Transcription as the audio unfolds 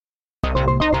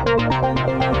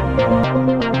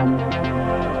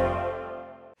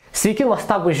Sveiki,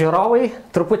 nuostabūs žiūrovai,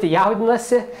 truputį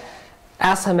jaudinasi.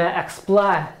 Esame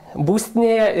Expla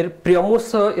būstinėje ir prie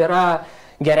mūsų yra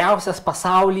geriausias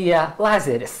pasaulyje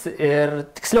lazeris. Ir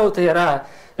tiksliau tai yra,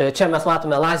 čia mes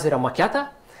matome lazerio maketą,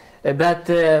 bet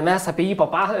mes apie jį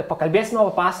pakalbėsime,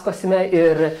 papasakosime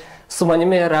ir su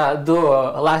manimi yra du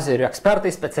lazerių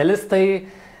ekspertai, specialistai.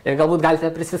 Galbūt galite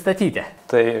prisistatyti.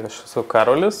 Tai aš esu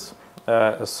Karolis,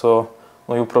 esu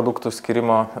naujų produktų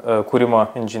kūrimo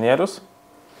inžinierius.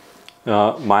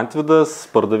 Mantvydas,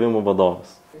 pardavimų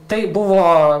vadovas. Tai buvo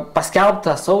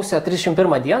paskelbta sausio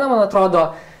 31 dieną, man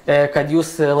atrodo, kad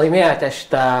jūs laimėjote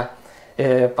šitą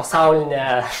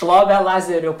pasaulinę šlovę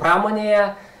lazerių pramonėje.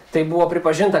 Tai buvo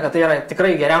pripažinta, kad tai yra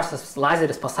tikrai geriausias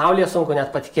lazeris pasaulyje, sunku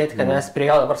net patikėti, kad mes prie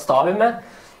jo dabar stovime.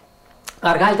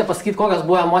 Ar galite pasakyti, kokios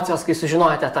buvo emocijos, kai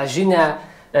sužinojate tą žinią?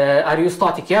 Ar jūs to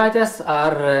tikėjotės,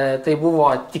 ar tai buvo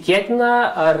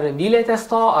tikėtina, ar vylėtės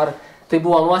to, ar tai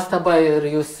buvo nuostaba ir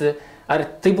jūs... Ar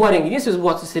tai buvo renginys, jūs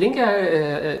buvote susirinkę?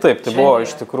 Taip, tai buvo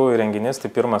iš tikrųjų renginys. Tai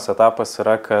pirmas etapas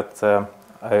yra, kad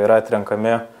yra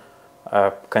atrenkami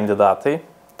kandidatai,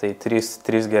 tai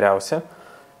trys geriausi.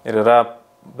 Ir yra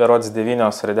berods 9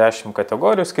 ar 10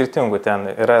 kategorijų skirtingų. Ten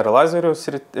yra ir lazerių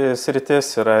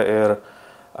sritis, yra ir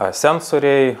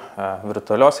sensoriai,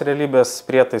 virtualios realybės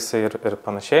prietaisai ir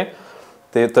panašiai.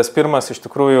 Tai tas pirmas iš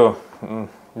tikrųjų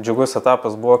džiugus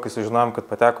etapas buvo, kai sužinojom,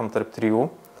 kad patekom tarp 3.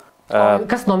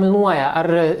 Kas nominuoja? Ar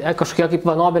kažkokie kaip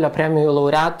Nobelio premijų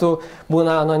laureatų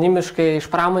būna anonimiškai iš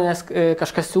pramonės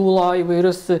kažkas siūlo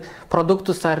įvairius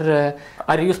produktus,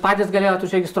 ar jūs patys galėjote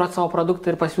užregistruoti savo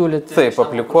produktą ir pasiūlyti? Taip,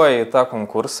 aplikuoja į tą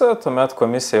konkursą, tuomet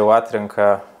komisija jau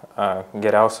atrenka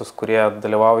geriausius, kurie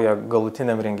dalyvauja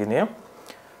galutiniam renginį.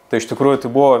 Tai iš tikrųjų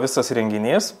tai buvo visas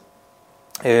renginys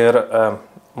ir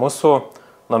mūsų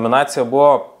nominacija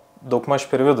buvo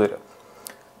daugmaž per vidurį.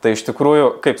 Tai iš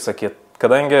tikrųjų, kaip sakyt,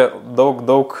 kadangi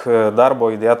daug darbo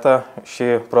įdėta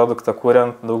šį produktą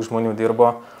kuriant, daug žmonių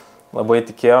dirbo, labai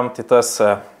tikėjom, tai tas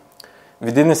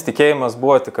vidinis tikėjimas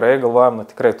buvo tikrai, galvojom,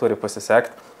 tikrai turi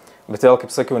pasisekti, bet vėl,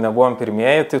 kaip sakiau, nebuvom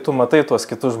pirmieji, tai tu matai tuos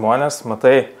kitus žmonės,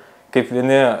 matai, kaip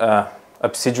vieni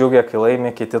apsidžiaugia, kai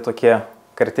laimi, kiti tokie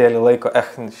kartėlį laiko,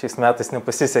 šiais metais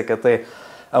nepasisekė, tai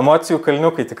emocijų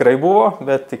kalniukai tikrai buvo,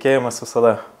 bet tikėjimas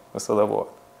visada buvo.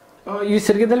 O jūs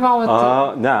irgi dalyvavote?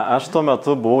 Ne, aš tuo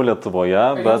metu buvau Lietuvoje,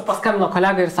 bet... Jūs paskambino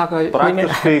kolega ir sako...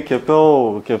 Praktiškai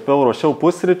kepiau, ruošiau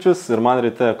pusryčius ir man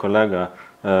ryte kolega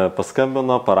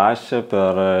paskambino, parašė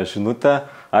per žinutę,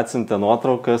 atsiuntė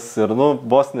nuotraukas ir,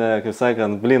 vos ne, kaip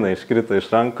sakant, blynai iškrito iš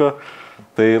rankų.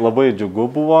 Tai labai džiugu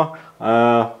buvo.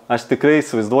 Aš tikrai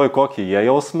įsivaizduoju, kokį jie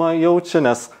jausmą jaučia,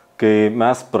 nes kai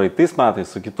mes praeitais metais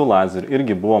su kitu lazeriu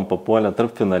irgi buvom papuolę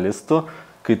tarp finalistų,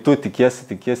 kai tu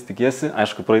tikiesi,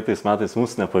 aišku, praeitais metais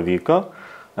mums nepavyko,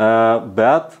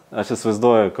 bet aš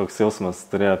įsivaizduoju, koks jausmas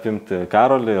turėjo apimti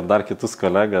Karolį ir dar kitus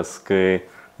kolegas, kai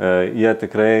jie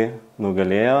tikrai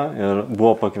nugalėjo ir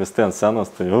buvo pakviesti ant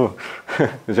scenos, tai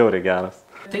žiauriai geras.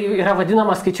 Tai yra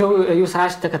vadinama, skaičiau, jūs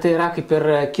rašėte, kad tai yra kaip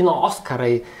ir kino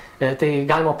Oskarai, tai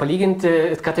galima palyginti,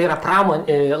 kad tai yra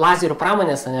lazerių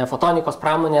pramonės, fotonikos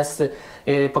pramonės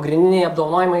pagrindiniai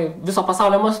apdovanojimai viso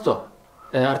pasaulio mastu.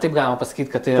 Ar taip galima pasakyti,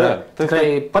 kad tai yra tikrai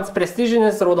pats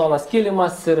prestižinis, raudonas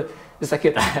kilimas ir visa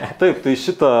kita? Taip, tai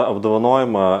šitą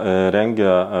apdovanojimą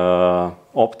rengia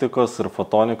optikos ir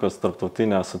fotonikos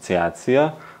tarptautinė asociacija.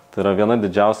 Tai yra viena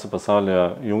didžiausių pasaulyje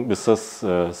visas,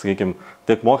 sakykime,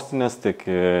 tiek mokslinės, tiek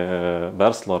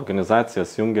verslo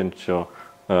organizacijas jungiančių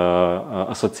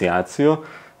asociacijų.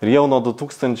 Ir jau nuo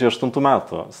 2008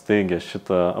 metų steigia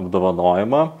šitą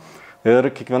apdovanojimą. Ir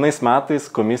kiekvienais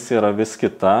metais komisija yra vis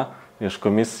kita.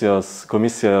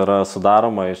 Komisija yra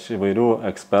sudaroma iš įvairių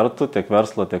ekspertų, tiek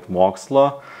verslo, tiek mokslo.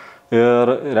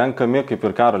 Ir renkami, kaip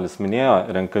ir Karolis minėjo,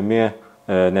 renkami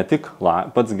ne tik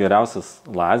pats geriausias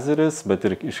lazeris, bet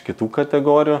ir iš kitų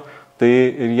kategorijų. Tai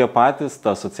ir jie patys,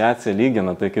 ta asociacija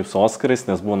lygina tai kaip su Oskarais,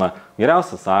 nes būna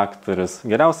geriausias aktorius,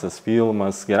 geriausias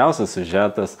filmas, geriausias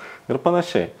siužetas ir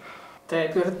panašiai.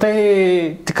 Taip, ir tai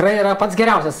tikrai yra pats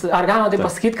geriausias. Ar galima tai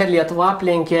pasakyti, kad Lietuva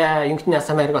aplenkė Jungtinės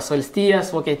Amerikos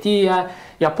valstijas, Vokietiją,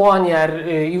 Japoniją, ar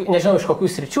nežinau, iš kokių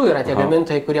sričių yra tie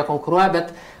gamintojai, kurie konkuruoja,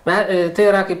 bet tai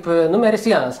yra kaip numeris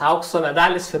 1, aukso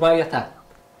medalis, pirma vieta.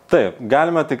 Taip,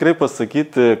 galime tikrai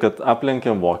pasakyti, kad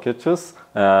aplenkėm vokiečius,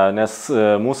 nes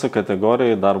mūsų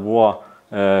kategorijai dar buvo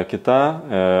kita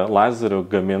lazerių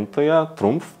gamintoja,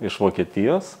 Trumpf, iš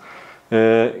Vokietijos,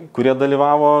 kurie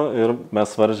dalyvavo ir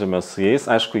mes varžėmės su jais.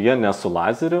 Aišku, jie ne su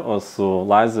lazeriu, o su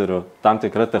lazeriu tam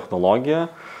tikra technologija,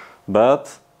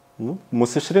 bet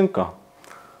mus išrinko.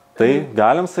 Tai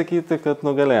galim sakyti, kad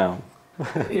nugalėjom.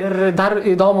 Ir dar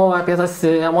įdomu apie tas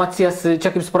emocijas,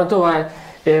 čia kaip suprantu,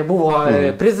 buvo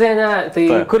prizai, ne? Tai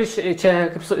kur čia,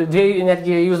 kaip dviejų,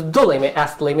 netgi jūs du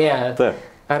esate laimėję. Taip.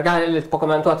 Ar galite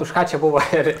pakomentuoti, už ką čia buvo?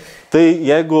 Tai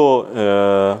jeigu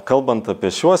kalbant apie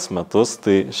šiuos metus,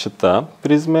 tai šita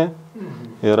prizmė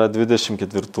yra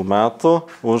 24 metų,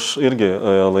 už irgi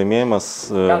laimėjimas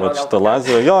šitą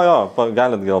lazerio. Jo,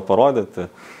 galit gal parodyti.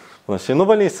 Panašiai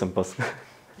nuvalysim paskui.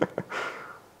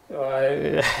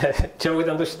 Čia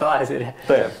būtent už šitą lazerį.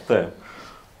 Taip.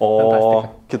 O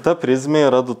kita prizmė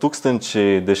yra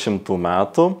 2010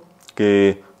 metų,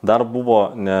 kai dar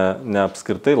buvo ne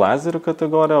apskritai lazerių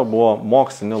kategorija, buvo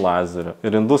mokslinių lazerių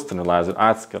ir industrinių lazerių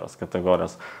atskiros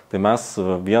kategorijos. Tai mes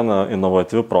vieną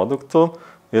inovatyvių produktų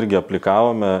irgi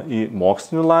aplikavome į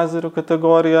mokslinių lazerių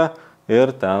kategoriją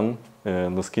ir ten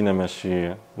nuskynėme šį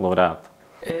laureatą.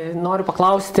 Noriu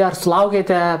paklausti, ar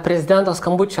sulaukėte prezidento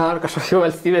skambučio ar kažkokių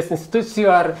valstybės institucijų,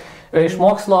 ar iš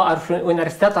mokslo, ar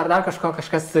universiteto, ar dar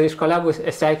kažkas iš kolegų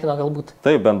sveikino galbūt?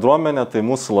 Taip, bendruomenė tai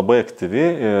mūsų labai aktyvi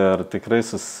ir tikrai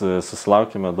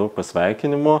susilaukėme daug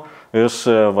pasveikinimų. Iš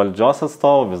valdžios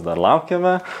atstovų vis dar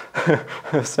laukiame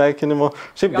sveikinimų.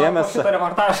 Šiaip dėmesio. Gal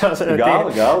reportažą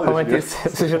pamatys,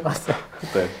 sužinosi.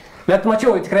 Taip. Bet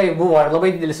mačiau, tikrai buvo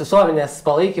labai didelis visuomenės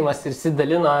palaikymas ir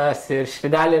sidalinosi ir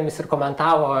šridelėmis ir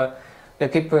komentavo,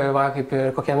 kaip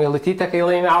ir kokia meilutytė, kai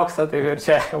laimė auksą, tai ir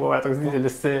čia buvo toks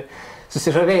didelis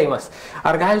susižavėjimas.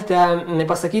 Ar galite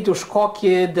pasakyti, už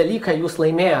kokį dalyką jūs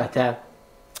laimėjote?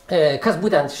 Kas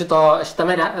būtent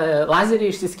šitame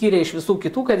lazerį išsiskyrė iš visų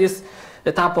kitų, kad jis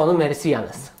tapo numeris 1?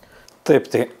 Taip,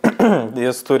 tai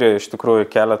jis turi iš tikrųjų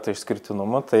keletą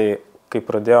išskirtinumų. Tai kai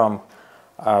pradėjom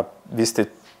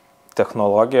vystyti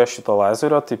technologiją šito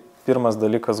lazerio, tai pirmas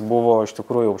dalykas buvo iš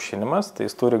tikrųjų aušinimas, tai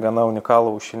jis turi gana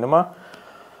unikalų aušinimą.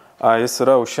 Jis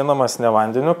yra aušinamas ne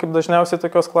vandeniu, kaip dažniausiai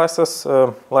tokios klasės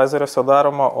lazeriuose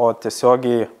daroma, o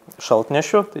tiesiogiai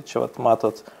šaltnešiu. Tai čia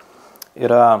matot,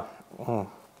 yra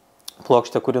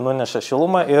plokštė, kuri nuneša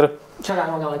šilumą ir... Čia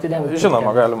galima gal atidengti.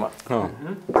 Žinoma, galima.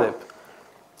 Taip.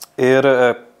 Ir...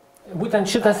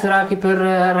 Būtent šitas yra kaip ir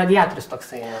radiatorius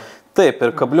toksai. Taip,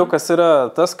 ir kabliukas yra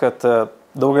tas, kad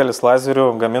daugelis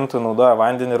lazerių gamintojų naudoja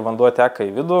vandenį ir vanduo teka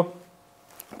į vidų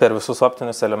per visus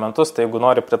optinius elementus. Tai jeigu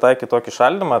nori pritaikyti tokį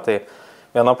šaldymą, tai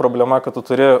viena problema, kad tu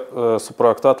turi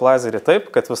suprojektuoti lazerį taip,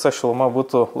 kad visa šiluma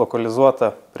būtų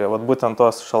lokalizuota prie būtent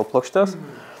tos šaltplokštės.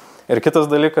 Ir kitas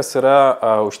dalykas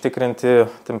yra užtikrinti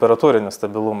temperatūrinį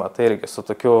stabilumą. Tai irgi su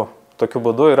tokiu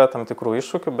būdu yra tam tikrų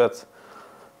iššūkių, bet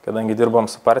kadangi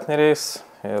dirbom su partneriais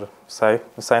ir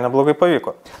visai neblogai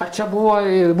pavyko. Ar čia buvo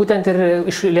būtent ir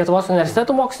iš Lietuvos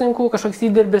universitetų mokslininkų kažkoks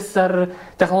įdirbis ar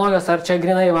technologijos, ar čia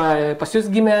grinai pas jūs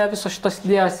gimė visos šitos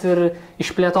idėjos ir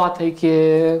išplėtota iki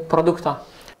produkto?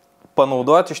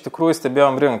 Panaudoti iš tikrųjų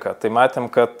stebėjom rinką. Tai matėm,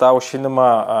 kad tą aušinimą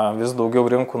vis daugiau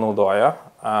rinkų naudoja.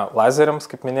 Lazeriams,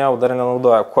 kaip minėjau, dar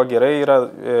nenaudoja. Kuo gerai yra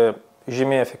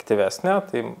žymiai efektyvesnė,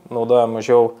 tai naudoja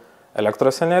mažiau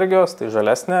elektros energijos, tai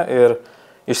žalesnė ir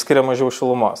išskiria mažiau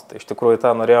šilumos. Tai iš tikrųjų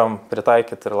tą norėjom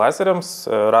pritaikyti ir lazeriams,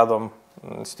 radom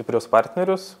stiprius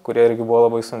partnerius, kurie irgi buvo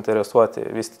labai suinteresuoti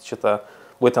vystyti šitą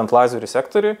būtent lazerių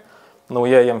sektorių,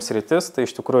 nauja jiems rytis, tai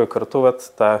iš tikrųjų kartu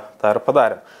tą ir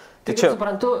padarėm. Tai čia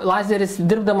suprantu, lazeris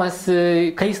dirbdamas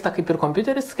kaista kaip ir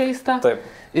kompiuteris kaista. Taip.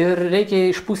 Ir reikia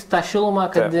išpūsti tą šilumą,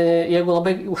 kad jeigu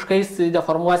labai užkais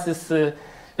deformuosis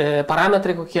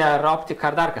parametrai kokie, ar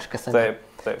optika, ar dar kažkas. Taip.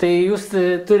 Tai jūs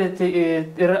turite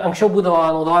ir anksčiau būdavo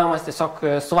naudojamas tiesiog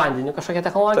su vandeniu kažkokia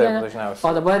technologija. Taip, dažniausiai.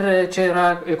 O dabar čia yra,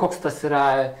 koks tas yra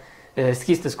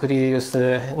skystis, kurį jūs...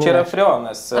 Čia yra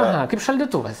freonas. Aha, kaip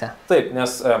šaldytuvose. Taip,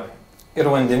 nes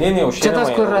ir vandeniniai aušinimai... Čia tas,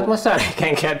 kur atmosferai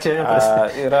kenkia, čia neprasta.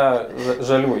 Yra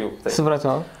žaliųjų.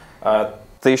 Supratau.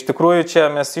 Tai iš tikrųjų čia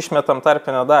mes išmetam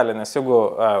tarpinę dalį, nes jeigu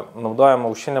naudojam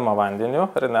aušinimą vandeniu,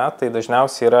 ar ne, tai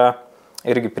dažniausiai yra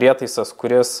irgi prietaisas,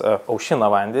 kuris aušina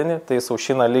vandenį, tai jis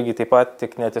aušina lygiai taip pat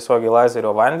tik netiesiogiai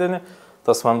lazerio vandenį,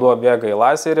 tas vanduo bėga į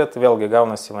lazerį, tai vėlgi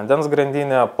gaunasi vandens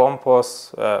grandinė, pompos,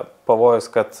 pavojus,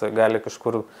 kad gali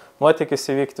kažkur nuotėkis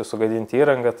įvykti, sugadinti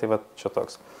įrangą, tai čia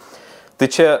toks. Tai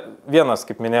čia vienas,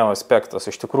 kaip minėjau, aspektas.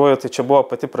 Iš tikrųjų, tai čia buvo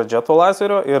pati pradžia to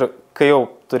lazerio ir kai jau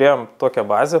turėjom tokią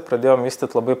bazę, pradėjom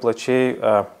vystyti labai plačiai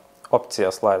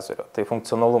opcijas lazerio, tai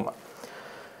funkcionalumą.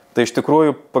 Tai iš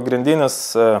tikrųjų pagrindinis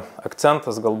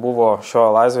akcentas gal buvo šio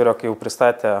lazerio, kai jau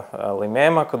pristatė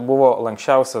laimėjimą, kad buvo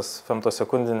lankščiausias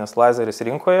femtosekundinis lazeris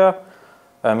rinkoje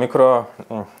mikro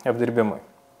apdirbimui.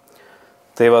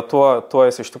 Tai tuo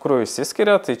jis iš tikrųjų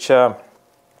išsiskiria, tai čia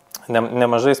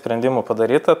nemažai sprendimų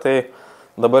padaryta, tai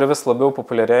dabar vis labiau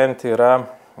populiarėjanti yra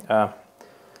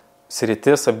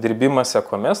sritis apdirbimas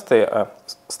sekomis, tai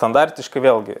standartiškai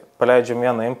vėlgi paleidžiam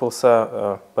vieną impulsą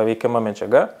paveikiama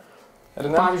medžiaga.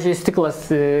 Pavyzdžiui, stiklas,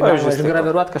 galima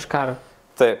išgraviruoti kažką.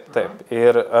 Taip, taip.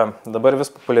 Ir dabar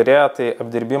vis populiarėja tai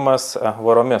apdirbimas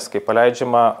voromis, kai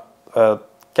paleidžiama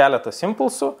keletas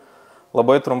impulsų,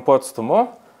 labai trumpu atstumu,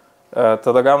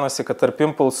 tada gaunasi, kad tarp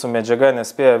impulsų medžiaga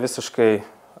nespėja visiškai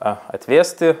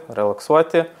atvėsti,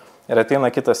 relaksuoti ir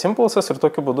ateina kitas impulsas ir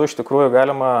tokiu būdu iš tikrųjų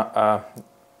galima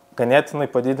ganėtinai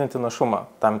padidinti našumą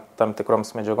tam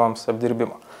tikroms medžiagoms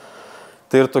apdirbimo.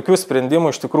 Tai ir tokių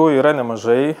sprendimų iš tikrųjų yra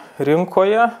nemažai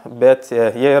rinkoje, bet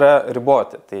jie yra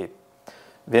riboti. Tai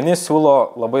vieni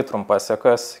siūlo labai trumpas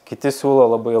sekas, kiti siūlo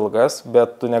labai ilgas,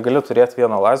 bet tu negali turėti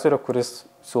vieno lazerio, kuris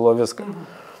siūlo viską.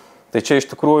 Tai čia iš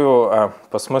tikrųjų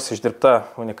pas mus išdirbta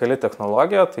unikali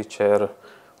technologija, tai čia ir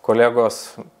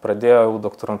kolegos pradėjo jau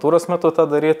doktorantūros metu tą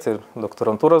daryti ir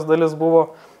doktorantūros dalis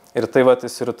buvo. Ir tai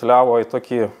įsirutuliavo į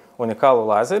tokį unikalų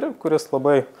lazerį, kuris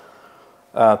labai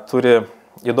turi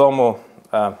įdomų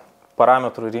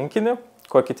parametrų rinkinį,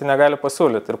 ko kiti negali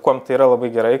pasiūlyti. Ir kuom tai yra labai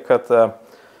gerai, kad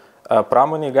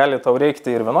pramoniai gali tau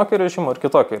reikti ir vienokio režimo, ir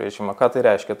kitokio režimo. Ką tai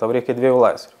reiškia? Tau reikia 2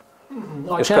 lazerių.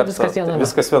 O čia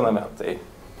viskas viename. Tai.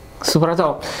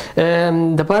 Supratau.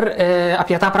 Dabar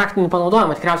apie tą praktinį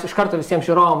panaudojimą. Tikriausiai iš karto visiems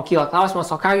žiūrovom kyla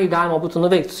klausimas, o kągi galima būtų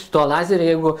nuveikti su šituo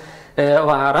lazeriu, jeigu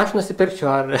ar aš nusipirkčiau,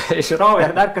 ar žiūrovai,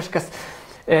 ar dar kažkas.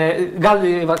 Gal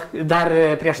dar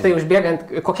prieš tai užbėgant,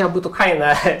 kokia būtų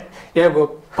kaina, jeigu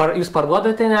jūs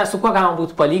parduodate, su kuo galima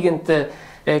būtų palyginti,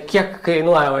 kiek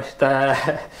kainuoja šitą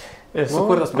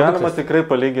sukurtas produktas? Galima tikrai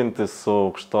palyginti su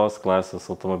aukštos klasės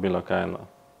automobilio kaina.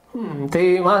 Tai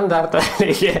man dar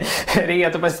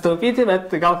reikėtų pasitaupyti,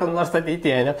 bet gal kad nors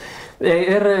ateityje. Ne?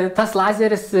 Ir tas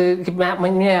lazeris, kaip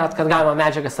minėjot, kad galima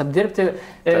medžiagas apdirbti,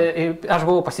 aš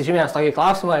buvau pasižymėjęs tokį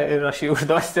klausimą ir aš jį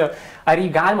užduosiu, ar jį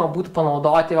galima būtų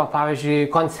panaudoti, pavyzdžiui,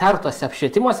 koncertuose,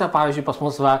 apšvietimuose, pavyzdžiui, pas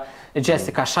mus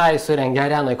Jessica Shai surengė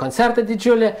arenoje koncertą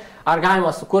didžiulį, ar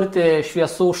galima sukurti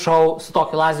šviesų šou su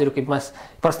tokiu lazeriu, kaip mes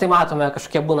prastai matome,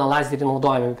 kažkokie būna lazeriai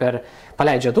naudojami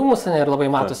paleidžia dūmus ir labai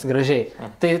matosi gražiai.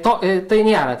 Tai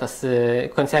nėra tas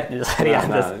koncertinis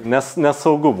variantas.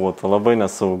 Nesaugu būtų, labai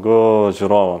nesaugu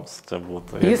žiūrovams čia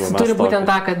būtų. Jis turi būtent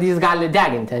tą, kad jis gali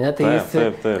deginti, ne? Tai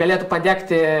jis galėtų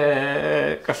padegti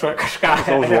kažką.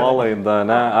 Užuolaidą,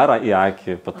 ne? Ar į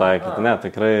akį pataikyti, ne,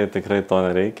 tikrai to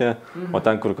nereikia. O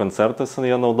ten, kur koncertuose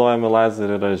jie naudojami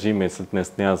lazeriai, yra žymiai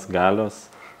silpnesnės galios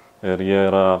ir jie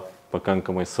yra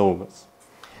pakankamai saugus.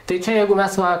 Tai čia jeigu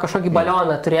mes kažkokį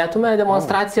balioną turėtume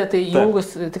demonstraciją, tai jungus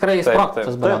tikrai sprogtų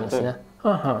tas balionas, ne?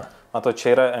 Aha. Mato,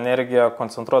 čia yra energija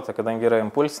koncentruota, kadangi yra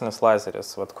impulsinis lazeris.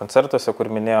 Koncertuose,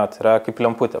 kur minėjot, yra kaip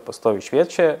lemputė, pastovi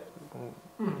šviečia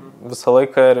visą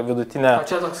laiką ir vidutinė.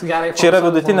 Čia yra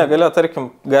vidutinė galia, tarkim,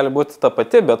 gali būti ta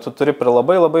pati, bet tu turi per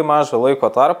labai labai mažą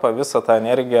laiko tarpą visą tą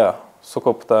energiją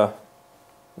sukauptą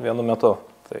vienu metu.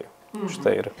 Tai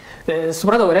štai ir.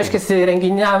 Supratau, reiškia,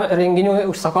 renginių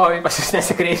užsakovai pas jūs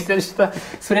nesikreipti šitą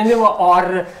sprendimą, o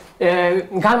ar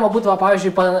galima būtų,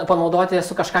 pavyzdžiui, panaudoti,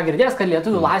 esu kažką girdėjęs, kad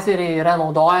lietuvių lazeriai yra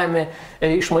naudojami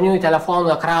išmaniųjų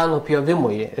telefonų ekranų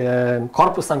pjovimui,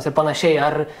 korpusams ir panašiai.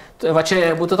 Ar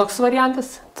čia būtų toks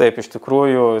variantas? Taip, iš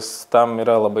tikrųjų, tam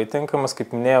yra labai tinkamas,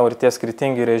 kaip minėjau, ir tie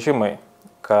skirtingi režimai,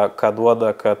 ką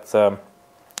duoda, kad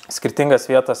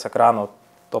skirtingas vietas ekrano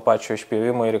to pačio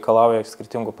išpjovimo reikalauja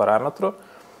skirtingų parametrų.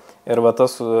 Ir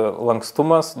tas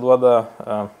lankstumas duoda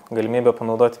galimybę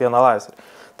panaudoti vieną lazerį.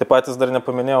 Taip pat jis dar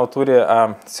nepaminėjau, turi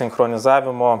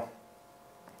sinchronizavimo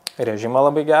režimą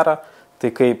labai gerą.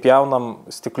 Tai kai pjaunam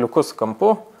stikliukus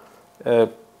kampu,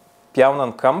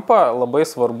 pjaunant kampą labai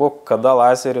svarbu, kada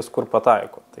lazeris kur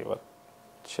pataiko. Tai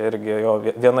čia irgi jo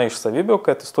viena iš savybių,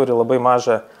 kad jis turi labai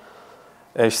mažą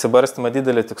išsibarstymą,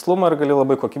 didelį tikslumą ir gali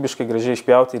labai kokybiškai gražiai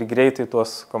išpjauti ir greitai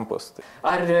tuos kampus.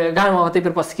 Ar galima taip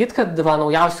ir pasakyti, kad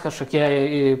naujausi kažkokie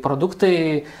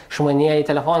produktai, išmanieji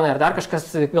telefonai ar dar kažkas,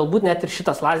 galbūt net ir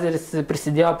šitas lazeris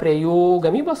prisidėjo prie jų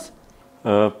gamybos?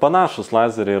 Panašus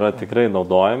lazeriai yra tikrai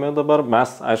naudojami dabar.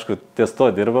 Mes, aišku, ties to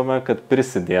dirbame, kad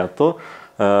prisidėtų,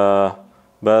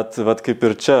 bet kaip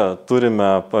ir čia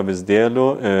turime pavyzdėlių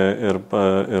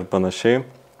ir panašiai.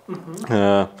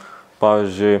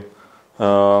 Pavyzdžiui,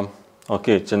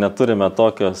 čia neturime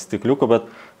tokio stikliuko, bet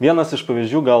vienas iš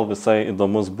pavyzdžių gal visai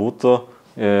įdomus būtų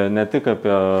ne tik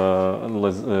apie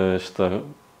šitą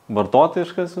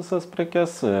vartotojiškas visas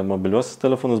prekes, mobiliuosius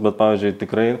telefonus, bet pavyzdžiui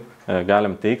tikrai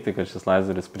galim teikti, kad šis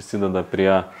lazeris prisideda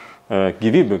prie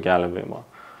gyvybių gelbėjimo.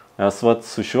 Nes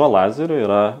su šiuo lazeriu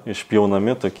yra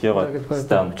išpjaunami tokie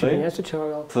stentai.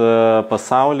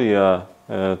 Pasaulyje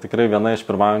tikrai viena iš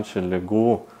pirmaujančių lygų,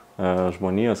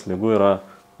 žmonijos lygų yra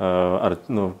ar,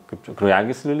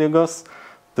 kraujagyslių lygos.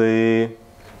 Tai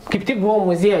kaip tik buvau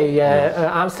muziejuje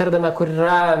Amsterdame, kur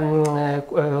yra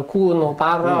kūnų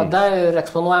paroda ir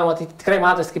eksponuojama, tai tikrai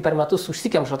matosi, kaip per metus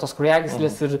užsikemša tos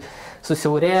kraujagyslės ir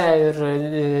susiaurėja ir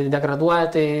degraduoja,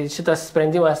 tai šitas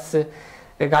sprendimas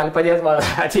gali padėti man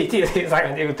ateityje, tai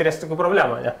sakant, jeigu turėsi tokių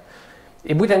problemų, ne?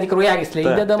 Būtent į kraujagyslę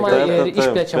įdedama ir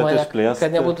išplečiama,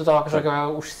 kad nebūtų to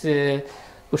kažkokio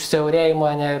užsiaurėjimo,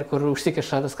 ne, ir kur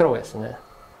užsikiša tas kraujas, ne?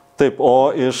 Taip, o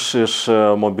iš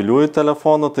mobiliųjų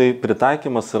telefonų tai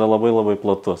pritaikymas yra labai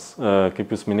platus.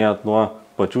 Kaip jūs minėjot, nuo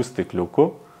pačių stikliukų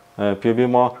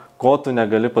pjovimo, ko tu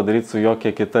negali padaryti su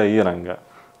jokia kita įranga.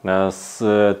 Nes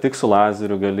tik su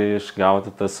lazeriu gali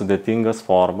išgauti tas sudėtingas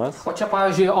formas. O čia,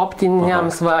 pavyzdžiui,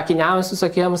 optiniams akiniams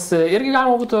visokiems irgi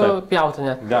galima būtų pjauti,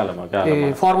 ne? Galima.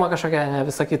 Forma kažkokia, ne,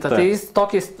 visa kita. Tai jis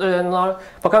tokį,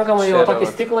 pakankamai jau tokį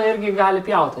stiklą irgi gali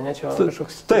pjauti, ne? Čia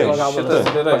kažkoks stiklo gabalas.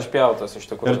 Šitas yra išpjautas iš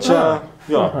tikrųjų. Ir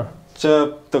čia, čia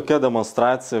tokia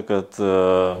demonstracija, kad...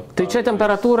 Tai čia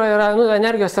temperatūra yra,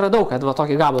 energijos yra daug, kad va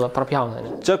tokį gabalą prapjauna,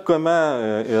 ne? Čia kame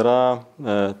yra...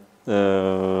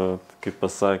 kaip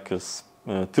pasakius,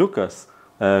 triukas,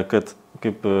 kad,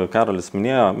 kaip Karolis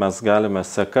minėjo, mes galime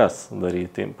sekas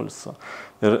daryti impulsų.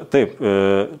 Ir taip,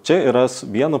 čia yra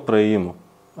vienu praėjimu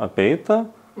apeita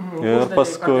ir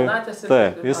paskui,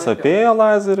 taip, jis apėjo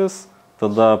lazeris,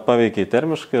 tada paveikia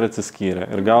termiškai ir atsiskyrė.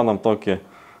 Ir gaunam tokį,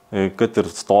 kad ir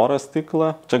storą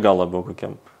stiklą, čia gal labiau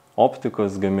kokiam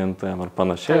optikos gamintojam ar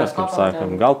panašiai, kaip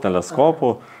sakėm, gal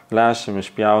teleskopų lęšim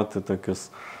išpjauti tokius.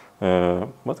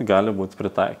 Gali būti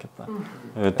pritaikyta.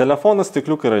 Telefonas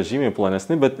stikliukai yra žymiai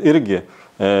plonesni, bet irgi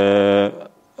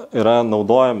yra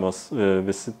naudojamos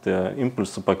visi tie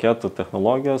impulsų paketų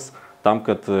technologijos tam,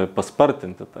 kad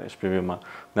paspartinti tą išpjovimą.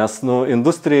 Nes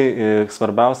industrijai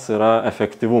svarbiausia yra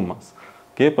efektyvumas.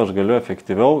 Kaip aš galiu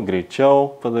efektyviau,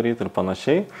 greičiau padaryti ir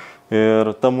panašiai.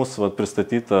 Ir ta mūsų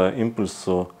pristatyta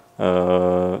impulsų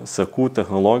sekų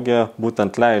technologija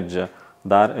būtent leidžia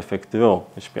dar efektyviau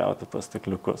išpjauti tos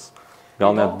stikliukus.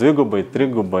 Gal net 2, 3.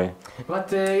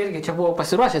 Vat irgi čia buvau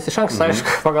pasiruošęs iš anksto,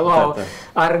 aišku, pagalvojau,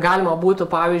 ar galima būtų,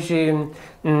 pavyzdžiui,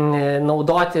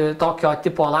 naudoti tokio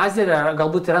tipo lazerį, ar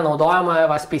galbūt yra naudojama,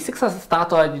 SpaceX'as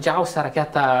stato didžiausią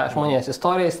raketą žmonijos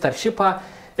istorijai, Starshipą,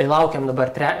 laukiam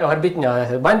dabar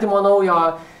orbitinio bandymo naujo,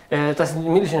 tas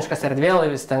milžiniškas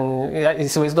erdvėlaivis, ten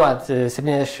įsivaizduojat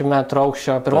 70 metrų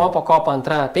aukščio, pirmo pakopa,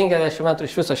 antra 50 metrų,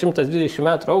 iš viso 120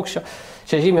 metrų aukščio.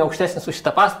 Čia žymiai aukštesnis už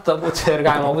šitą pastatą būtų ir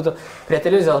galima būtų prie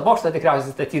televizijos bokšto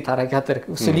tikriausiai statyti tą raketą ir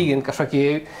sulyginti kažkokį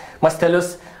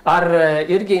mastelius. Ar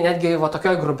irgi netgi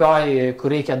tokioj grubioj,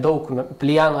 kur reikia daug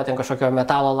plieno, ten kažkokio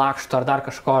metalo lakšto ar dar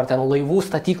kažko, ar ten laivų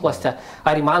statyklose,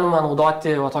 ar įmanoma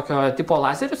naudoti tokio tipo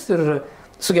lazerius ir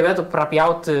sugebėtų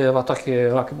prapjauti tokį,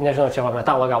 nežinau, čia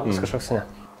metalo galbūt kažkoks, ne?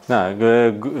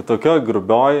 Ne, tokioj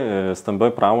grubioj,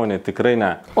 stambioj pramonė tikrai ne.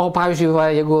 O pavyzdžiui,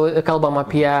 jeigu kalbam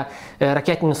apie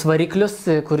raketinius variklius,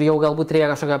 kur jau galbūt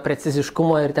reikia kažkokio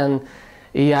preciziškumo ir ten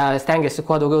jie stengiasi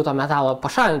kuo daugiau to metalo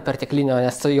pašalinti perteklinio,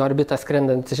 nes į orbitą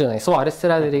skrendant, žinai, svoris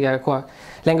yra, reikia kuo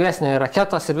lengvesnio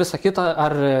raketos ir viso kito,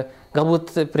 ar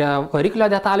galbūt prie variklio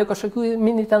detalių kažkokių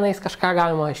mini tenais kažką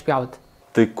galima išpjauti?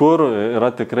 Tai kur yra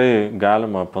tikrai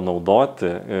galima panaudoti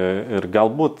ir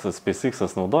galbūt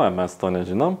SpaceX'as naudoja, mes to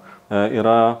nežinom,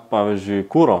 yra, pavyzdžiui,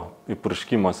 kuro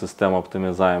įpurškimo sistemo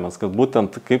optimizavimas, kad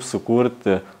būtent kaip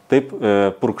sukurti taip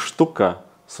purkštuką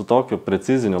su tokiu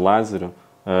preciziniu lazeriu,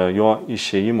 jo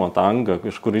išėjimo tangą,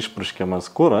 iš kur išpurškiamas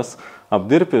kuras,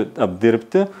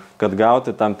 apdirbti, kad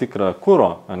gauti tam tikrą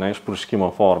kuro,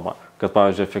 išpurškimo formą. Kad,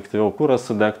 pavyzdžiui, efektyviau kuras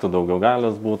sudegtų, daugiau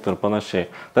galios būtų ir panašiai.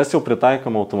 Tas jau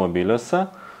pritaikoma automobiliuose,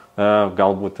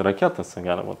 galbūt ir raketose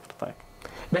gali būti pritaikoma.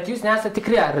 Bet jūs nesate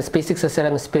tikri, ar SpaceX'as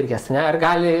yra nusipirkęs, ne? Ar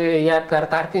gali jie per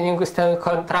tarpininkus ten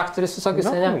kontraktorius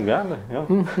visokius, ne? Gali, jo.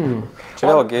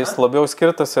 Čia vėlgi, jis labiau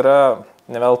skirtas yra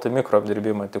ne veltui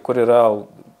mikroapdirbimui, tai kur yra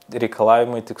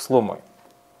reikalavimai tikslumui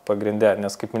pagrindė,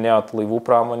 nes kaip minėjot, laivų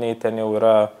pramoniai ten jau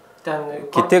yra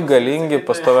kiti galingi,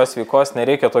 pastovios veikos,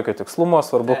 nereikia tokio tikslumo,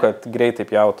 svarbu, kad greitai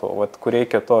pjautų, kur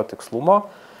reikia to tikslumo,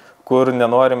 kur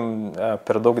nenorim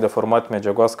per daug deformuoti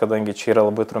medžiagos, kadangi čia yra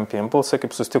labai trumpi impulsai,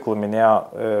 kaip su stiklu minėjo,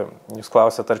 jūs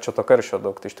klausėt, ar čia to karščio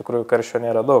daug, tai iš tikrųjų karščio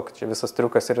nėra daug, čia visas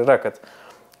triukas ir yra, kad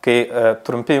kai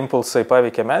trumpi impulsai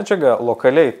paveikia medžiagą,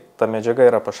 lokaliai ta medžiaga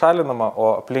yra pašalinama,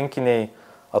 o aplinkiniai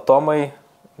atomai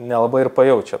nelabai ir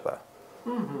pajaučia tą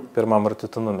pirmam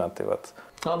ratitunume, tai vat.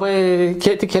 Labai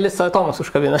tik kelis atomus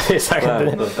užkabina, tai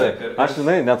sakant. Aš,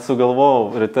 net sugalvojau,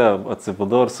 ryte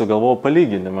atsibudau ir sugalvojau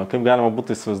palyginimą, kaip galima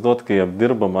būtų įsivaizduoti, kai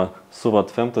apdirbama su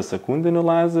femtosekundiniu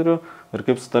lazeriu ir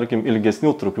kaip su, tarkim,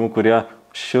 ilgesnių trukmių, kurie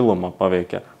šilumą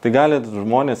paveikia. Tai gali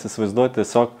žmonės įsivaizduoti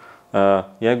tiesiog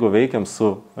jeigu veikiam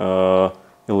su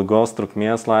ilgos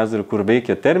trukmės lazeriu, kur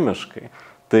veikia termiškai,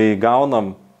 tai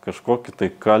gaunam kažkokį tai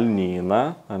kalnyną,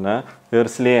 ane, ir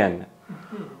slėnį.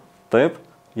 Taip,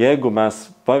 jeigu mes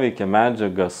paveikia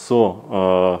medžiagą su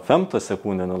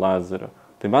femtosekundiniu lazeriu,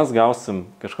 tai mes gausim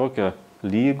kažkokią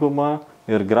lygumą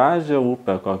ir gražią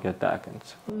upę kokią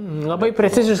tekančią. Labai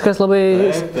preciziškas, labai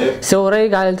siaurai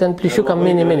gali ten plyšiuką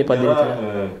mini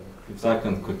padaryti. Kaip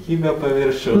sakant, kokybė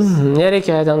paviršiaus.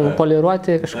 Nereikia ten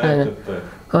poliruoti kažką.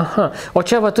 Aha. O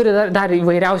čia turi dar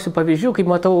įvairiausių pavyzdžių, kaip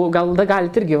matau, gal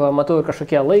galite irgi, matau ir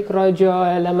kažkokie laikrodžio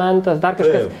elementas, dar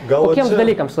kažkas. Kokiems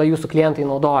dalykams jūsų klientai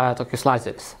naudoja tokius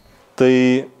lazeris? Tai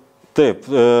taip,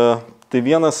 tai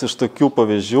vienas iš tokių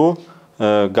pavyzdžių,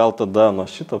 gal tada nuo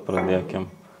šito pradėkim.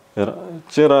 Ir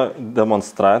čia yra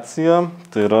demonstracija,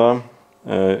 tai yra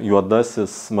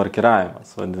juodasis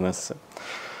markiravimas, vadinasi.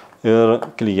 Ir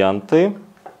klientai,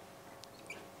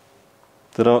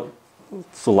 tai yra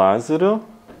su lazeriu.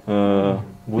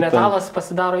 Metalas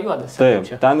pasidaro juodas. Taip,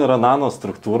 ten yra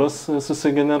nanostruktūros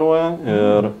susigeneruoja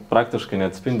ir praktiškai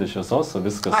neatspindi šviesos, o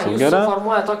viskas sugeria. Jūs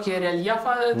suformuoja tokį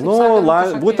reljefą?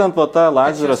 Būtent ta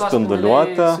lazerio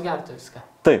spinduliuotė.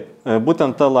 Taip,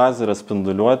 būtent ta lazerio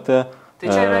spinduliuotė. Tai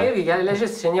čia yra irgi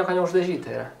geležis, čia nieko neuždažyta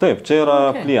yra. Taip, čia yra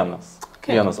plienas.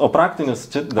 O praktinis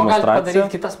čia demonstracija. O galite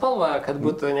padaryti kitą spalvą, kad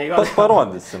būtų nejuodas?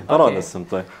 Parodysim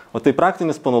tai. O tai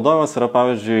praktinis panaudojimas yra,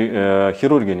 pavyzdžiui,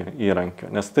 chirurginių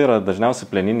įrankių, nes tai yra dažniausiai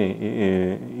plieniniai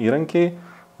įrankiai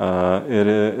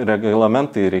ir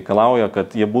reglamentai reikalauja,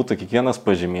 kad jie būtų kiekvienas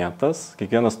pažymėtas,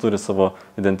 kiekvienas turi savo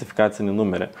identifikacinį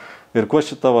numerį. Ir kuo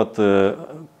šita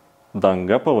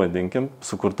danga, pavadinkim,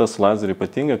 sukurta su lazeriu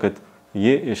ypatinga, kad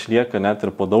ji išlieka net ir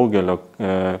po daugelio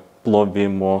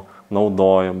plovimų,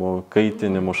 naudojimų,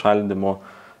 kaitinimų, šaldymų,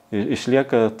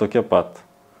 išlieka tokie pat.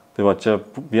 Tai čia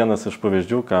vienas iš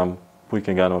pavyzdžių, kam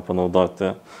puikiai galima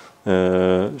panaudoti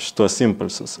šitos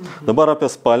impulsus. Dabar apie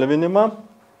spalvinimą.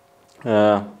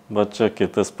 Čia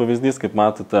kitas pavyzdys, kaip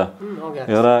matote,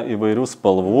 yra įvairių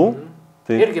spalvų.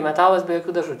 Irgi metalas be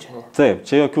jokių dažų čia ne? Taip,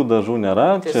 čia jokių dažų nėra.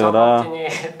 Tiesiog optiniai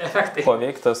efektai.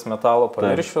 Paveiktas metalo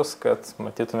paviršius, kad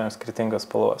matytumėm skirtingas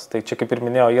spalvas. Tai čia, kaip ir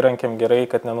minėjau, įrankiam gerai,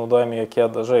 kad nenaudojami jokie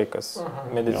dažai, kas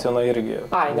medicina irgi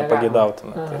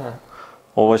nepageidautina.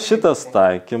 O šitas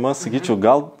taikymas, sakyčiau,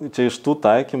 gal čia iš tų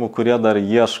taikymų, kurie dar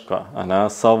ieško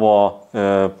savo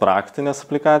praktinės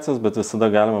aplikacijos, bet visada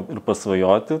galima ir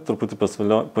pasvajoti, truputį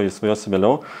pasvajosiu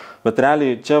vėliau. Bet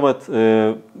realiai čia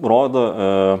rodo,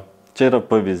 čia yra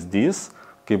pavyzdys,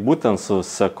 kai būtent su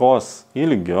sekos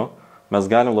ilgiu mes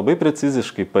galim labai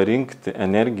preciziškai parinkti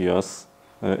energijos.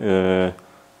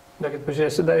 Kaip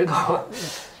pažiūrėsiu, dar įdomu.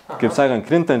 Kaip sakant,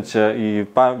 krintančią į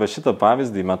šitą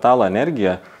pavyzdį metalo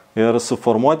energiją ir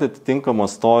suformuoti atitinkamo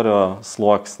storio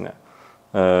sluoksnį.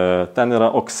 Ten yra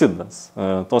oksidas,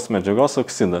 tos medžiagos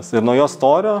oksidas. Ir nuo jo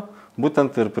storio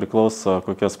būtent ir priklauso,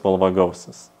 kokia spalva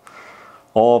gausis.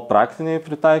 O praktiniai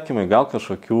pritaikymai gal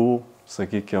kažkokių,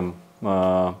 sakykime,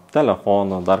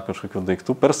 telefonų, dar kažkokių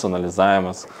daiktų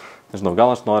personalizavimas. Nežinau,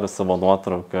 gal aš noriu savo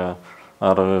nuotrauką,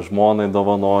 ar žmonai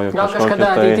dovanoju kažkokią. Gal kažkada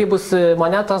ateityje bus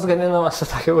monetos gaminamas su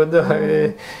tokiu būdu.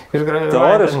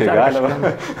 Teoriškai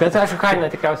galima. Bet aišku, kaina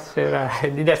tikriausiai yra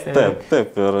didesnė.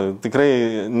 Taip, ir tikrai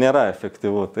nėra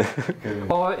efektyvu.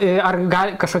 O ar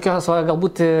kažkokios,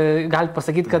 galbūt galite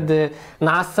pasakyti, kad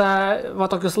NASA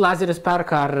tokius lazerius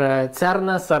perka, ar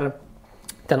CERNas, ar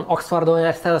ten Oksfordo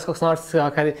universitetas koks nors,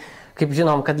 kaip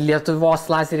žinom, kad Lietuvos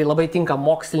lazeriai labai tinka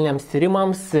moksliniams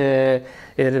tyrimams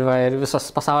ir visos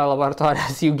pasaulio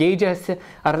laboratorijos jų geidžiasi.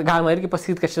 Ar galima irgi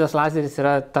pasakyti, kad šitas lazeris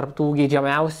yra tarptų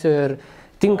geidžiamiausių ir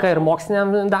tinka ir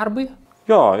moksliniam darbui?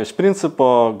 Jo, iš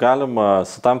principo galima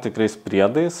su tam tikrais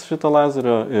priedais šito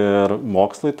lazerio ir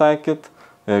mokslui taikyti.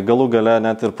 Galų gale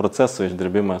net ir procesų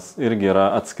išdirbimas irgi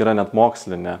yra atskira net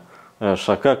mokslinė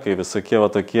šaka, kai visokie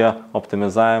tokie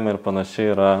optimizavimai ir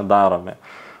panašiai yra daromi.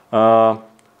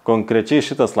 Konkrečiai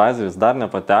šitas lazeris dar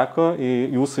nepateko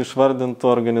į jūsų išvardintų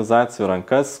organizacijų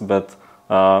rankas, bet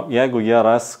jeigu jie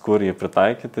ras, kur jį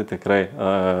pritaikyti, tikrai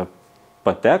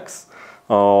pateks.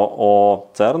 O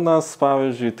CERNas,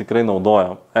 pavyzdžiui, tikrai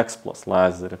naudoja Explos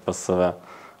lazerį pas save.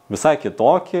 Visai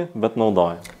kitokį, bet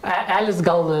naudoja. Elis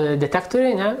gal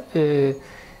detektoriai, ne?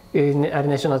 Ar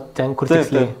nežinot ten, kur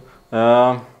tiksliai?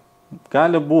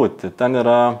 Gali būti. Ten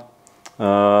yra,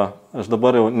 aš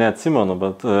dabar jau neatsimenu,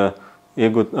 bet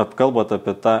jeigu apkalbate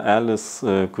apie tą Elis,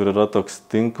 kur yra toks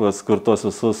tinklas, kur tos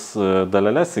visus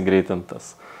daleles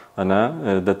įgreitintas,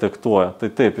 detektuoja, tai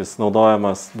taip, jis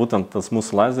naudojamas būtent tas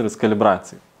mūsų lazeris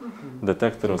kalibracijai.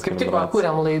 Detektoriaus kalibracijai. Kaip tik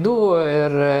kūrėm laidų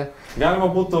ir galima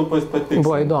būtų patikslinti.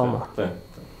 Buvo įdomu. Taip.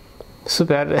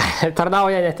 Super,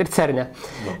 tarnauja net ir CERNE.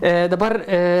 Dabar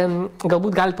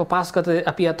galbūt galite papasakoti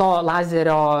apie to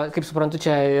lazerio, kaip suprantu,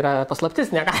 čia yra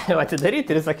paslaptis, negalima atidaryti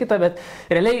ir visą kitą, bet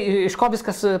realiai iš ko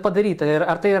viskas padaryta? Ir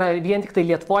ar tai yra vien tik tai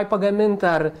Lietuvoje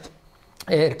pagaminta,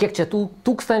 ir kiek čia tų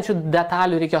tūkstančių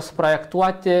detalių reikėjo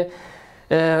suprojektuoti,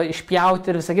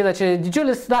 išpjauti ir visą kitą. Čia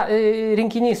didžiulis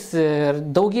rinkinys ir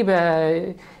daugybė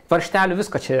varžtelių,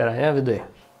 visko čia yra, ne, viduje.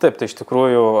 Taip, tai iš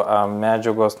tikrųjų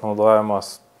medžiagos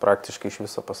naudojamos praktiškai iš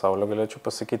viso pasaulio, galėčiau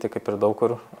pasakyti, kaip ir daug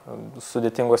kur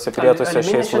sudėtingose prietuose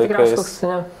šiais laikais.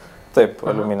 Taip,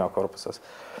 aliuminio korpusas.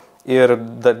 Ir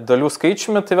dalių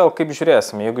skaičiumi, tai vėl kaip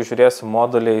žiūrėsim. Jeigu žiūrėsim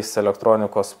moduliais,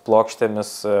 elektronikos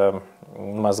plokštėmis,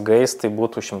 mazgais, tai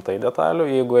būtų 100 detalių.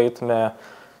 Jeigu eitume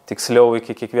tiksliau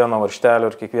iki kiekvieno varžtelio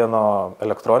ir kiekvieno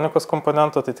elektronikos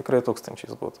komponento, tai tikrai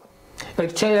tūkstančiais būtų. Ir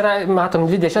čia yra, matom,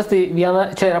 20, tai viena,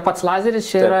 čia yra pats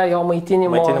lazeris, čia yra jo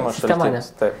maitinimo sistema.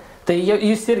 Taip. Tai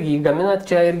jūs irgi gaminat,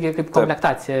 čia irgi kaip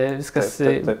komplektacija, viskas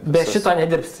taip, be šito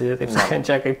nedirbsi, taip sakant,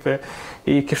 čia kaip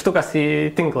kištukas į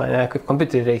tinklą, ne, kaip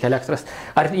kompiuteriui reikia elektros.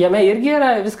 Ar jame irgi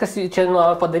yra viskas čia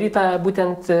padaryta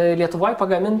būtent Lietuvoje,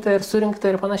 pagaminta ir surinkta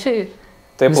ir panašiai?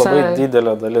 Taip, labai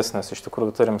didelė dalis, nes iš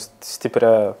tikrųjų turim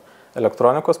stiprią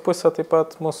elektronikos pusę taip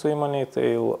pat mūsų įmonėje, tai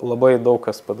labai daug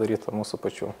kas padaryta mūsų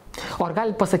pačių. O ar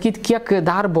galite pasakyti, kiek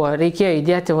darbo reikėjo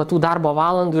įdėti tų darbo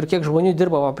valandų ir kiek žmonių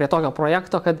dirbo prie tokio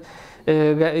projekto, kad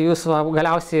jūs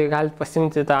galiausiai galite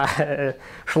pasimti tą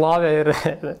šlovę ir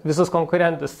visus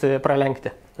konkurentus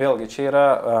pralenkti? Vėlgi, čia yra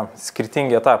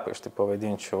skirtingi etapai, aš taip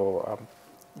pavadinčiau.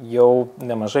 Jau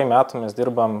nemažai metų mes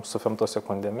dirbam su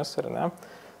femtosekundėmis, ar ne?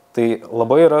 Tai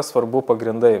labai yra svarbu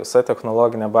pagrindai, visa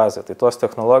technologinė bazė. Tai tos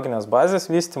technologinės bazės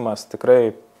vystymas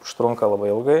tikrai užtrunka labai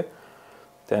ilgai,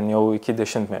 ten jau iki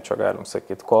 10-mečio galim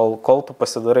sakyti, kol tu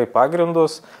pasidarai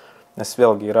pagrindus, nes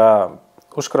vėlgi yra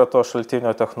užkrato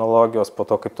šaltinio technologijos, po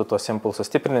to kaip tu tos impulsus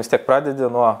stiprini, vis tiek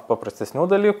pradedi nuo paprastesnių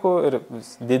dalykų ir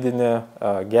didini,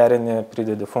 gerini,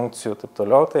 pridedi funkcijų ir taip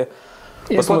toliau. Tai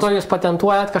ir po to jūs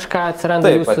patentuojat kažką,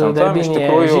 atsiranda jūsų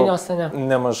darbinėje žiniose, ne?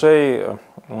 Nemažai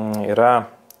yra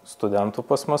studentų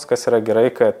pas mus, kas yra gerai,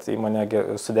 kad įmonė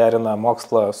suderina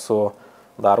mokslą su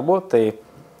darbu, tai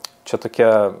čia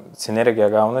tokia sinergija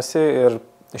gaunasi ir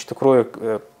iš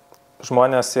tikrųjų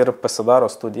žmonės ir pasidaro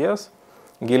studijas,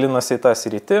 gilinasi į tą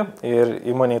sritį ir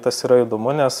įmonėje tas yra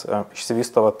įdomu, nes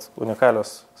išsivysto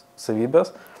unikalios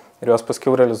savybės ir jos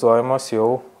paskiau realizuojamos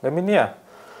jau gaminyje.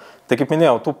 Tai kaip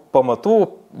minėjau, tų pamatų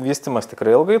vystymas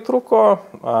tikrai ilgai truko,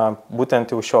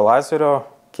 būtent jau šio lazerio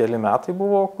keli metai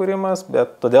buvo kūrimas,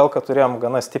 bet todėl, kad turėjom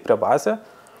gana stiprią bazę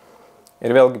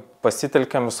ir vėlgi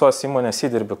pasitelkiam visos įmonės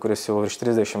įdirbį, kuris jau virš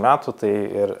 30 metų, tai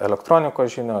ir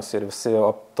elektronikos žinios, ir visi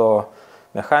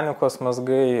optomechanikos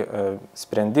mazgai,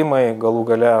 sprendimai galų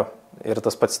gale ir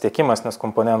tas pats tiekimas, nes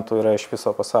komponentų yra iš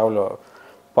viso pasaulio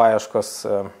paieškos,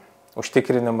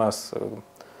 užtikrinimas,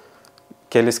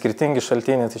 keli skirtingi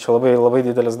šaltiniai, tai čia labai, labai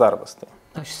didelis darbas. Tai.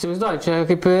 Aš įsivaizduoju, čia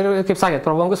kaip sakėt,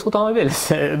 prabangus automobilis,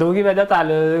 daugybė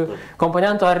detalių,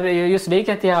 komponentų, ar jūs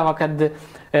veikiate, kad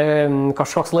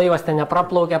kažkoks laivas ten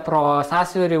nepraplaukia pro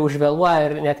sąsiaurį, užvėluoja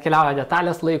ir net keliauja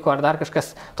detalės laiko, ar dar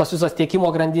kažkas, tos visos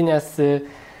tiekimo grandinės,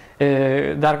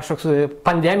 dar kažkoks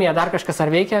pandemija, dar kažkas,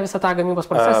 ar veikia visą tą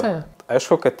gamybos procesą?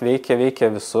 Aišku, kad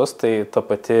veikia visus, tai ta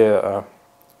pati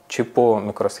čipų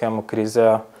mikroschemų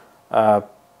krizė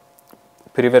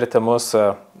privertė mus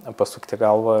pasukti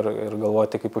galvą ir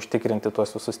galvoti, kaip užtikrinti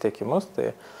tuos visus tiekimus.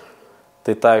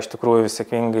 Tai tą iš tikrųjų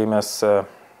sėkmingai mes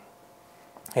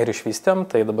ir išvystėm,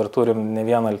 tai dabar turim ne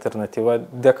vieną alternatyvą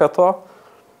dėka to.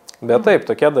 Bet taip,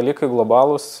 tokie dalykai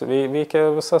globalūs veikia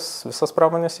visas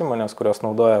pramonės įmonės, kurios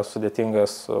naudoja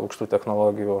sudėtingas aukštų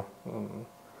technologijų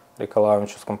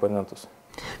reikalaujančius komponentus.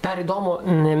 Per įdomu,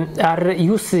 ar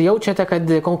jūs jaučiate,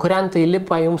 kad konkurentai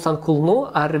lipa jums ant kulnų,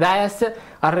 ar vejasi,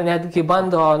 ar netgi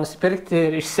bando nusipirkti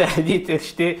ir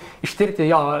išsiardyti, ištirti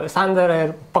jo sandarą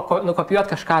ir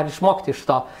nukopijuoti kažką ir išmokti iš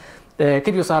to?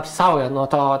 Kaip jūs apsisaugojate nuo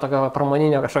to tokio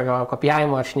pramoninio kažkokio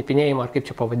kopijavimo ar šnipinėjimo, ar kaip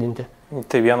čia pavadinti?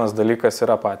 Tai vienas dalykas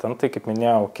yra patentai, kaip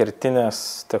minėjau, kertinės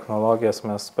technologijas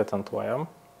mes patentuojam,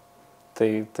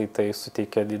 tai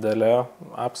suteikia didelę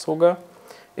apsaugą.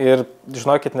 Ir,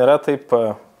 žinokit, nėra taip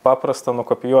paprasta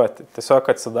nukopijuoti. Tiesiog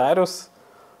atsidarius,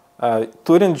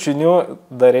 turint žinių,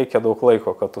 dar reikia daug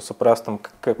laiko, kad tu suprastum,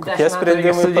 kokie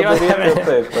sprendimai padaryti.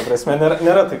 Taip, ta prasme,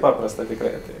 nėra taip paprasta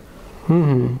tikrai.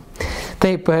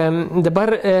 Taip,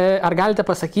 dabar ar galite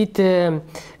pasakyti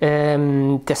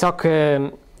tiesiog,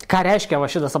 ką reiškia va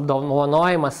šitas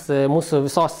apdovanojimas mūsų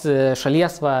visos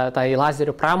šalies tai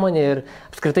lazerių pramonė ir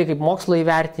apskritai kaip mokslo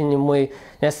įvertinimui,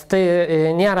 nes tai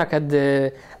nėra, kad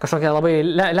kažkokia labai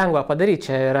lengva padaryti,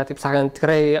 čia yra, taip sakant,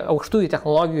 tikrai aukštųjų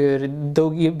technologijų ir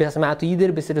daugybės metų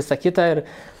įdirbis ir visa kita. Ir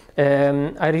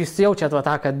ar jūs jaučiat va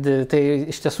tą, kad tai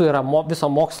iš tiesų yra viso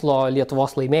mokslo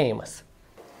Lietuvos laimėjimas?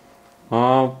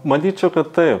 Manyčiau, kad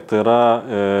taip. Tai yra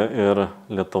ir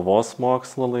Lietuvos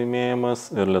mokslo laimėjimas,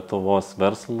 ir Lietuvos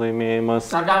verslo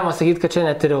laimėjimas. Ar galima sakyti, kad čia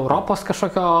net ir Europos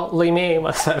kažkokio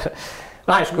laimėjimas?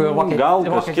 Na, aišku, gal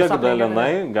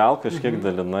kažkiek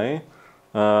dalinai,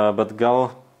 bet gal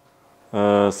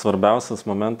svarbiausias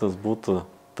momentas būtų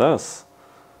tas,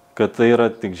 kad tai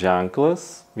yra tik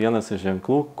ženklas, vienas iš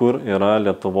ženklų, kur yra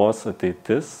Lietuvos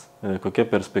ateitis, kokia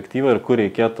perspektyva ir kur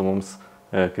reikėtų mums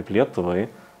kaip Lietuvai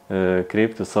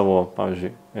kreipti savo, pavyzdžiui,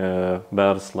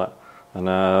 verslą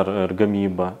ar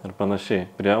gamybą ir panašiai,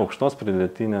 prie aukštos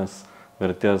pridėtinės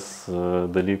vertės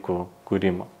dalykų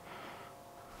kūrimo.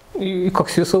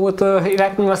 Koks jūsų būtų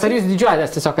įvertinimas, ar jūs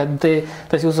didžiuojatės tiesiog, kad tai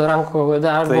tas jūsų rankų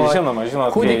darbo tai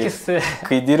žinoma, kūdikis?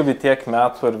 Kai dirbi tiek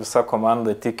metų ir visa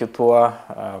komanda tiki tuo,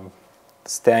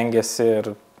 stengiasi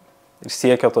ir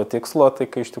siekia to tikslo, tai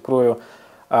kai iš tikrųjų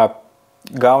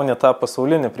gauni tą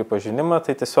pasaulinį pripažinimą,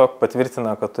 tai tiesiog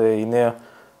patvirtina, kad tu eini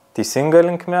teisinga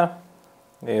linkme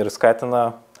ir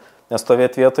skatina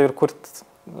nestovėti vietoje ir kurti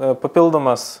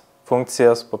papildomas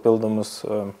funkcijas, papildomus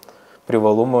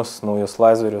privalumus, naujus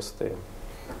lazerius. Tai.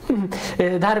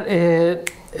 Dar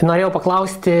norėjau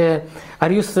paklausti,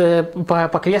 ar jūs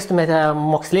pakviestumėte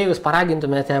moksleivius,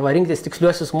 paragintumėte rinktis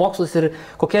tiksliuosius mokslus ir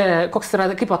koks yra,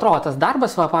 kaip atrodo tas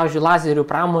darbas, pavyzdžiui, lazerių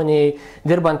pramoniai,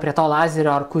 dirbant prie to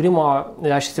lazerio ar kūrimo,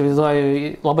 aš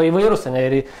įsivaizduoju, labai įvairus,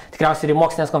 ir tikriausiai ir į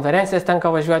mokslinės konferencijas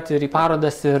tenka važiuoti, ir į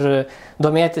parodas, ir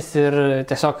domėtis, ir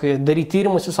tiesiog daryti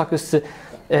tyrimus visokius.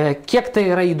 Kiek tai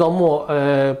yra įdomu,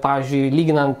 pavyzdžiui,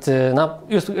 lyginant,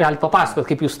 jūs galite papasakoti,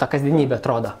 kaip jūsų ta kasdienybė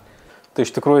atrodo? Tai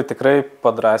iš tikrųjų tikrai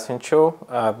padrasinčiau.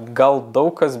 Gal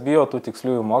daug kas bijo tų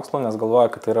tiksliųjų mokslų, nes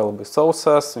galvoja, kad tai yra labai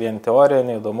sausas, vien teorija,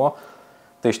 neįdomu.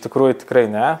 Tai iš tikrųjų tikrai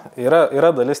ne.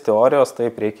 Yra dalis teorijos,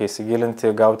 taip reikia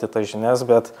įsigilinti, gauti tas žinias,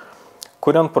 bet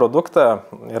kuriant produktą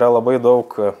yra labai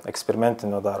daug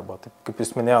eksperimentinio darbo. Taip, kaip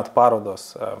jūs minėjot,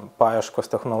 parodos,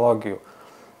 paieškos technologijų.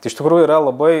 Tai iš tikrųjų yra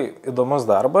labai įdomus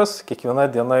darbas, kiekviena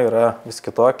diena yra vis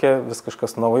kitokia, vis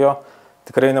kažkas naujo,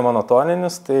 tikrai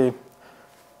nemonotoninis, tai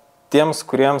tiems,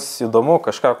 kuriems įdomu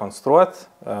kažką konstruoti,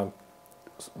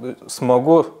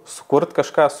 smagu sukurti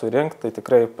kažką, surinkti, tai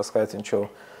tikrai paskatinčiau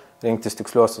rinktis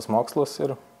tiksliuosius mokslus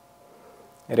ir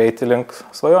eiti link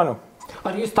svajonių.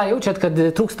 Ar jūs tą jaučiat, kad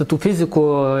trūksta tų fizikų,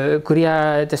 kurie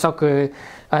tiesiog,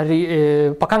 ar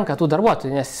pakanka tų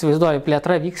darbuotojų, nes įsivaizduoju,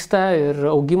 plėtra vyksta ir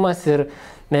augimas ir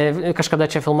kažkada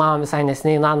čia filmavom visai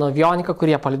nesiniai nanoavioniką,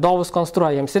 kurie palydovus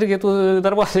konstruoja, jiems irgi tų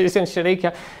darbuotojų visiems čia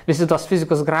reikia, visi tos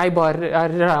fizikos graibo,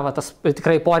 ar yra tas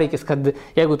tikrai poreikis, kad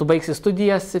jeigu tu baigsi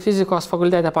studijas fizikos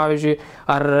fakultete, pavyzdžiui,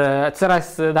 ar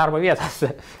atsiras darbo vietos?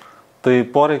 Tai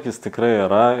poreikis tikrai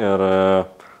yra ir,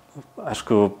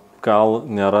 aišku, gal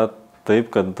nėra taip,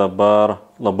 kad dabar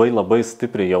labai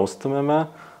stipriai jaustumėme,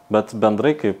 bet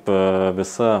bendrai kaip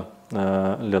visa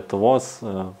Lietuvos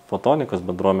fotonikos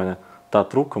bendruomenė, tą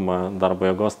trūkumą darbo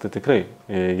jėgos tai tikrai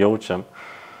jaučiam.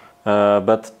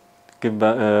 Bet kaip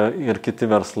ir kiti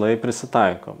verslai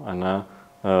prisitaikom,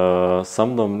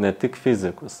 samdom ne tik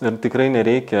fizikus. Ir tikrai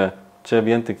nereikia čia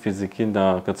vien tik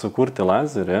fizikinio, kad sukurti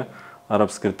lazerį ar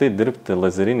apskritai dirbti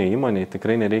lazerinėje įmonėje,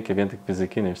 tikrai nereikia vien tik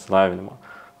fizikinio išsilavinimo.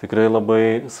 Tikrai labai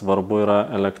svarbu yra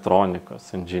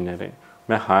elektronikos inžinieriai,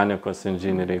 mechanikos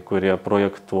inžinieriai, kurie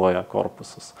projektuoja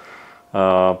korpusus.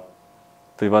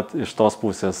 Tai vat iš tos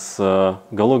pusės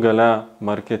galų gale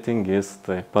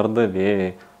marketingistai, pardavėjai,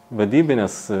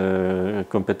 vadybinės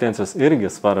kompetencijos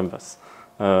irgi svarbios,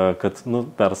 kad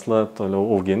verslą toliau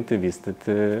auginti,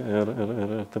 vystyti ir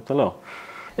taip toliau.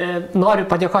 Noriu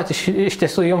padėkoti iš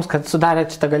tiesų jums, kad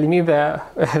sudarėt šitą galimybę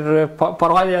ir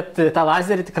parodėt tą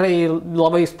lazerį, tikrai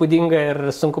labai įspūdinga ir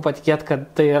sunku patikėti, kad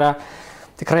tai yra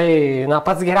tikrai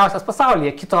pats geriausias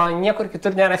pasaulyje, kito niekur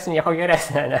kitur nerasi nieko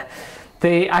geresnio, ne? Tai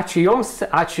ačiū Jums,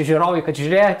 ačiū žiūrovai, kad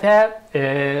žiūrėjote,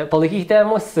 palaikykite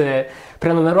mus,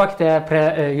 prenumeruokite prie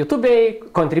YouTube'ai,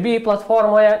 Contribui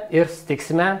platformoje ir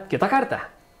susitiksime kitą kartą.